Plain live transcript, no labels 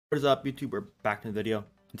What is up, YouTube? We're back in the video. In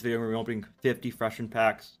this video, we're opening 50 freshen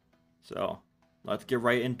packs. So let's get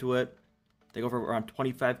right into it. They go for around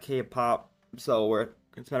 25k a pop. So we're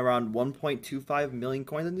gonna spend around 1.25 million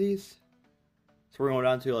coins in these. So we're going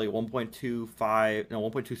down to like 1.25, no,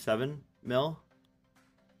 1.27 mil.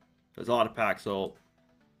 There's a lot of packs, so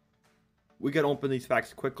we gotta open these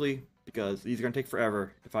packs quickly because these are gonna take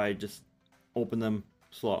forever if I just open them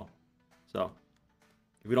slow. So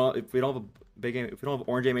if we don't have a big game, if we don't have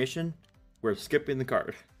orange animation, we're skipping the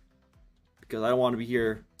card because I don't want to be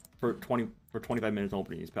here for 25 minutes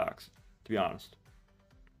opening these packs. To be honest,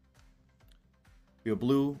 we have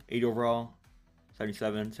blue 80 overall,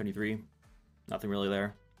 77, 73, nothing really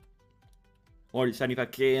there. Already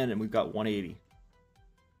 75k in, and we've got 180.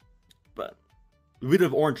 But we do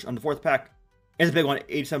have orange on the fourth pack. And it's a big one,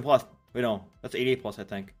 87 plus. Wait, no, that's 88 plus, I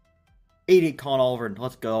think. 88 Colin Oliver,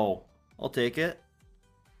 let's go. I'll take it.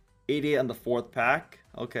 88 on the fourth pack.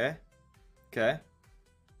 Okay. Okay.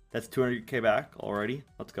 That's 200k back already.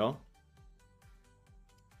 Let's go.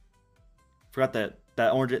 Forgot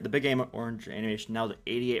that orange, the big game orange animation now is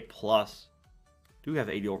 88 plus. Do we have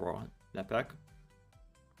 80 overall in that pack?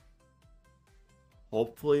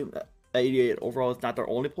 Hopefully 88 overall is not their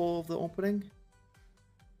only pull of the opening,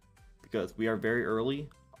 because we are very early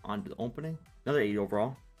on the opening. Another 80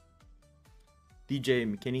 overall. DJ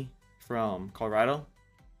McKinney from Colorado.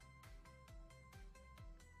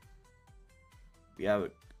 We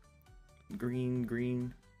have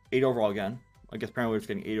green, 8 overall again. I guess apparently we're just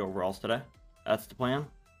getting 8 overalls today. That's the plan. I'm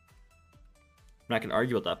not gonna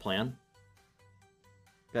argue with that plan.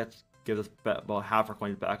 That gives us about half our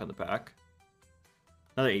coins back on the pack.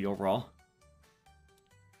 Another 80 overall.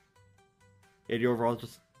 80 overall is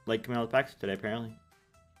just like coming out of the packs today apparently.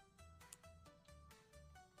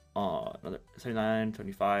 Another 79,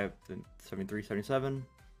 75, 73, 77.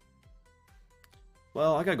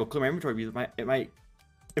 Well, I gotta go clear my inventory because my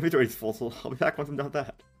inventory is full, so I'll be back once I'm done with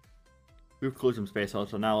that. We've cleared some space out,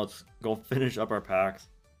 so now let's go finish up our packs.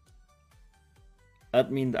 That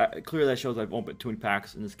means clearly that shows I've opened too many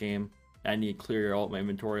packs in this game. I need to clear out my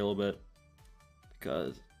inventory a little bit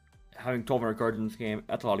because having 1,200 cards in this game,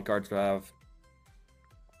 that's a lot of cards to have.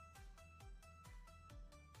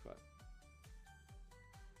 But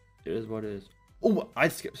it is what it is. Oh,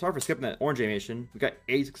 sorry for skipping that orange animation. We got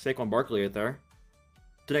Saquon Barkley right there.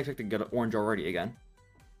 Didn't expect to get an orange already again.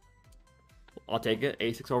 I'll take it.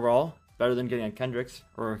 86 overall. Better than getting on Kendricks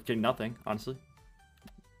or getting nothing, honestly.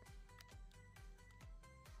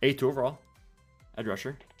 82 overall. Edge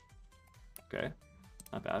rusher. Okay.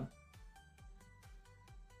 Not bad.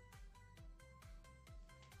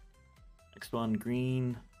 Next one,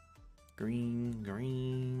 green.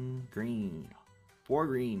 4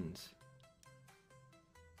 greens.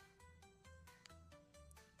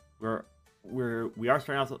 We are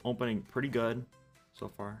starting out opening pretty good so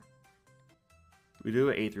far. We do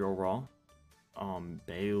an 83 overall.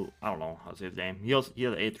 Bale, I don't know how to say his name. He has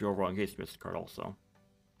an 83 overall in case you missed the card also.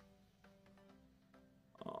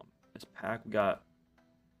 This pack we got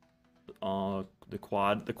the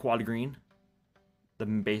quad green, the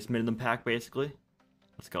base mid of the pack basically.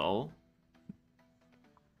 Let's go.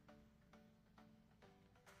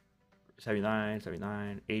 79,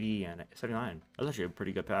 79, 80, and 79. That's actually a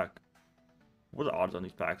pretty good pack. What are the odds on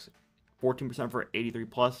these packs? 14% for 83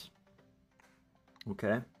 plus.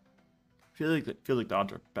 Okay. Feel like the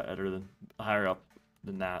odds are better than higher up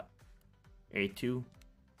than that. A2.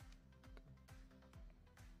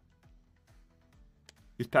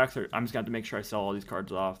 These packs are. I'm just gonna have to make sure I sell all these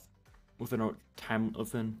cards off within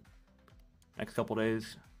next couple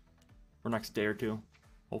days or next day or two.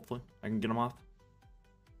 Hopefully, I can get them off.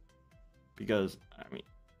 Because I mean,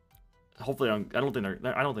 hopefully I don't think they're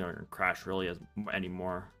gonna crash really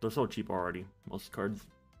anymore. They're so cheap already. Most cards.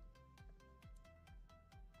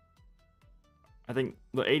 I think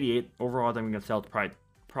the 88 overall, I think I'm gonna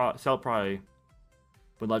sell probably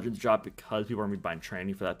when Legends drop because people are gonna be buying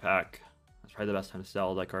training for that pack. That's probably the best time to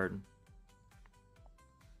sell that card.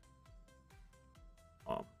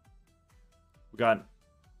 We got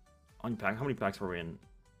unpack. How many packs were we in?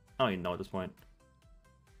 I don't even know at this point.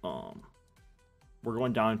 We're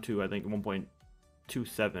going down to I think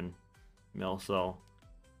 1.27 mil, so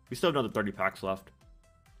we still have another 30 packs left,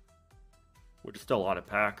 which is still a lot of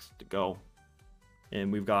packs to go.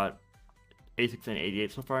 And we've got 86 and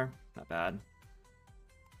 88 so far. Not bad.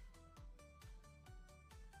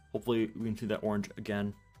 Hopefully we can see that orange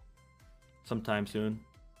again sometime soon.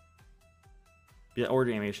 Yeah,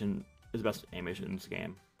 orange animation is the best animation in this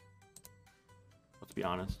game. Let's be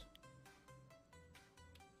honest.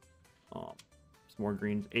 Some more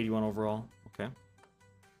greens. 81 overall. Okay.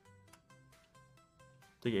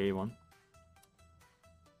 The 81.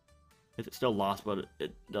 It's still lost, but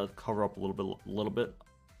it does cover up a little bit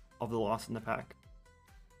of the loss in the pack.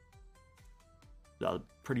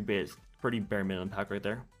 Pretty bare minimum pack right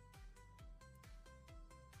there.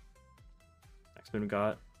 Next one we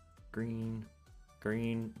got green,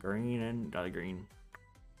 and got a green.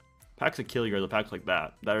 Packs that kill you are the packs like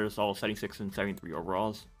that. That are just all 76 and 73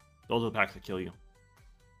 overalls. Those are the packs that kill you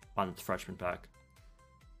on its freshman pack.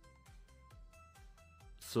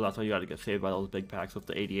 So that's why you got to get saved by those big packs with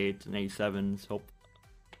the 88s and 87s.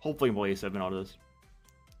 Hopefully we'll 87 out of this.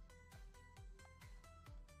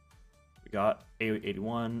 We got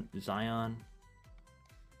 81 Zion.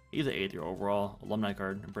 He's an 8th year overall alumni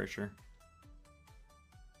card, I'm pretty sure.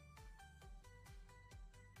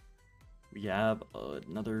 We have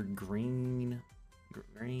another green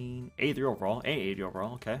 8th year overall, and 8th year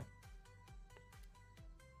overall. Okay,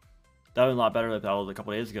 that was a lot better than that was a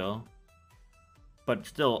couple days ago, but it's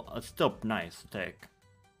still nice to take.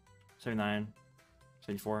 79,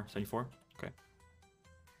 74, 74. Okay.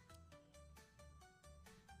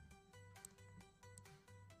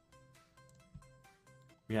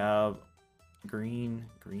 We have green.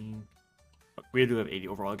 We do have 80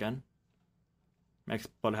 overall again. Max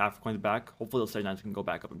about half coins back. Hopefully those 79s can go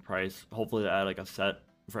back up in price. Hopefully they add like a set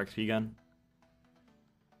for XP again.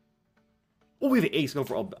 Oh, we have an ace go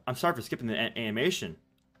for. Oh, I'm sorry for skipping the animation.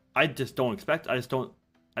 I just don't expect. I just don't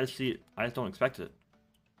expect it.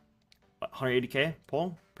 180k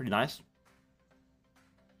pull, pretty nice.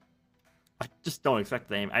 I just don't expect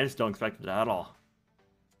the aim. I just don't expect it at all.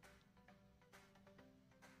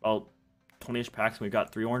 Well, 20-ish packs, and we've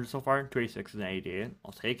got 3 oranges so far. 286 and 88.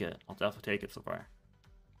 I'll take it. I'll definitely take it so far.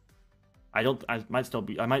 I might still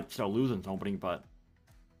lose in this opening, but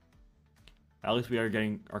at least we are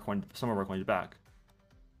getting some of our coins back,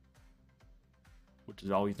 which is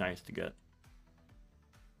always nice to get.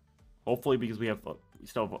 Hopefully, because we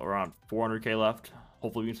still have around 400k left.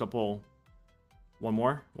 Hopefully, we can still pull one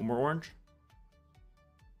more orange,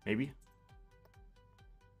 maybe,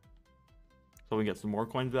 so we can get some more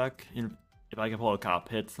coins back. And if I can pull a cop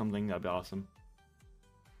hit something, that'd be awesome.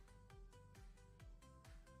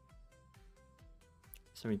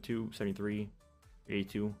 72, 73,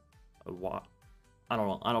 82. A what? I don't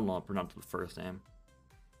know how to pronounce the first name.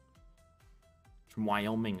 From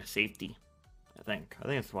Wyoming, safety. I think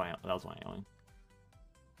it's Wyoming. That was Wyoming.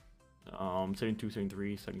 72,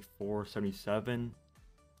 73, 74, 77.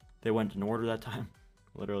 They went in order that time,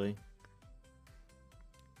 literally.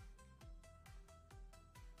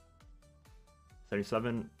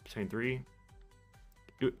 $77, 73.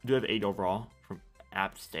 Do have 8 overall from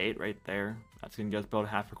App State right there. That's gonna get us about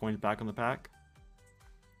half our coins back on the pack.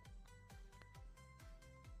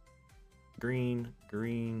 Green,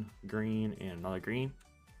 and another green.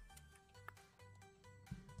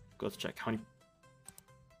 Let's check how many.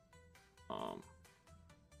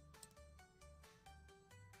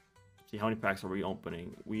 See how many packs are we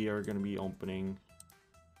opening? We are gonna be opening.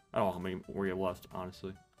 I don't know how many we have left,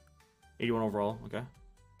 honestly. 81 overall. Okay.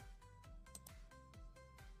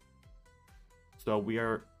 So we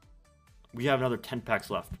have another 10 packs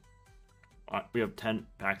left. We have 10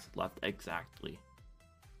 packs left exactly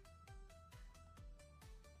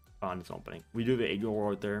on this opening. We do the 80 overall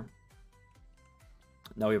right there.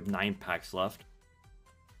 Now we have 9 packs left.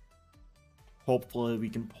 Hopefully we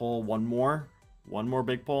can pull one more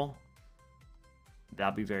big pull.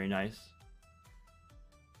 That'd be very nice.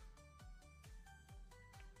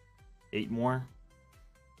 8 more.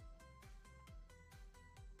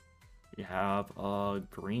 We have a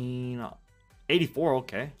green 84.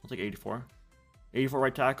 Okay, I'll take 84. 84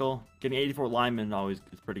 right tackle. Getting 84 lineman always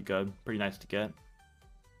is pretty good. Pretty nice to get.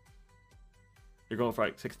 You're going for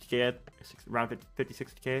like 60k, around 50,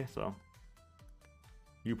 60k, so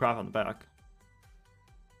you profit on the back.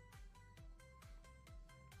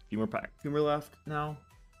 Few more left now.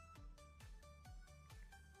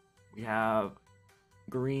 We have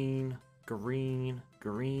green, and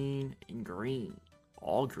green.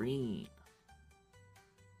 All green.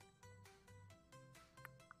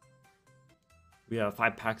 We have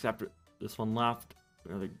 5 packs after this one left.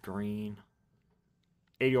 Another green.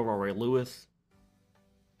 80 overall Ray Lewis.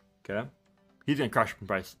 Okay. He's gonna crush the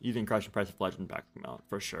price. He's gonna crush the price of Legend packs come out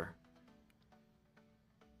for sure.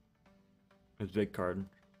 His big card.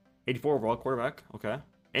 84 overall quarterback. Okay. And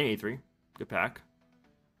 83. Good pack.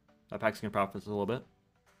 That pack's gonna profit us a little bit.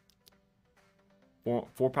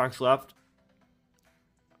 Four packs left.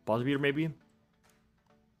 Buzzer beater maybe.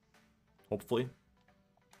 Hopefully.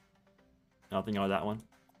 Nothing out of that one.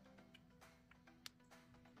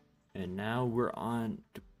 And now we're on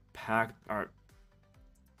to pack our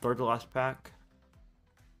third to last pack.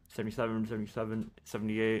 77, 77,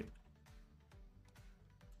 78.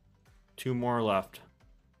 2 more left.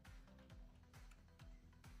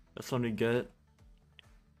 That's when we get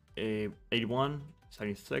a 81,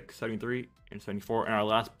 76, 73, and 74. And our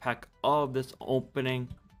last pack of this opening.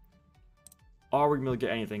 Are we going to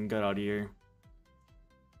get anything good out of here?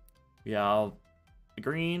 We have a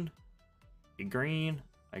green, a green,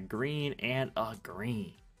 a green, and a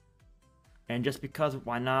green. And just because,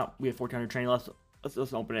 why not? We have 1,400 training.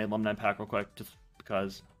 Let's open an alumni pack real quick, just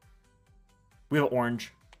because. We have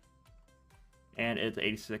orange. And it's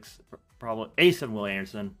 86, probably 87 Will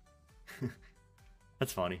Anderson.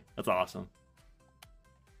 That's funny. That's awesome.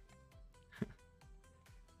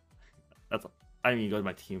 I didn't even go to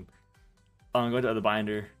my team. I'm going to the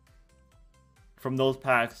binder. From those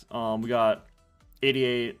packs, we got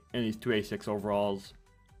 88 and these 286 overalls,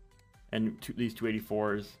 and these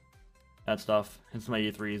 284s, that stuff, and some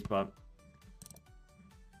 83s. But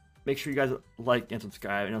make sure you guys like and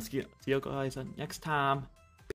subscribe, and I'll see you guys next time.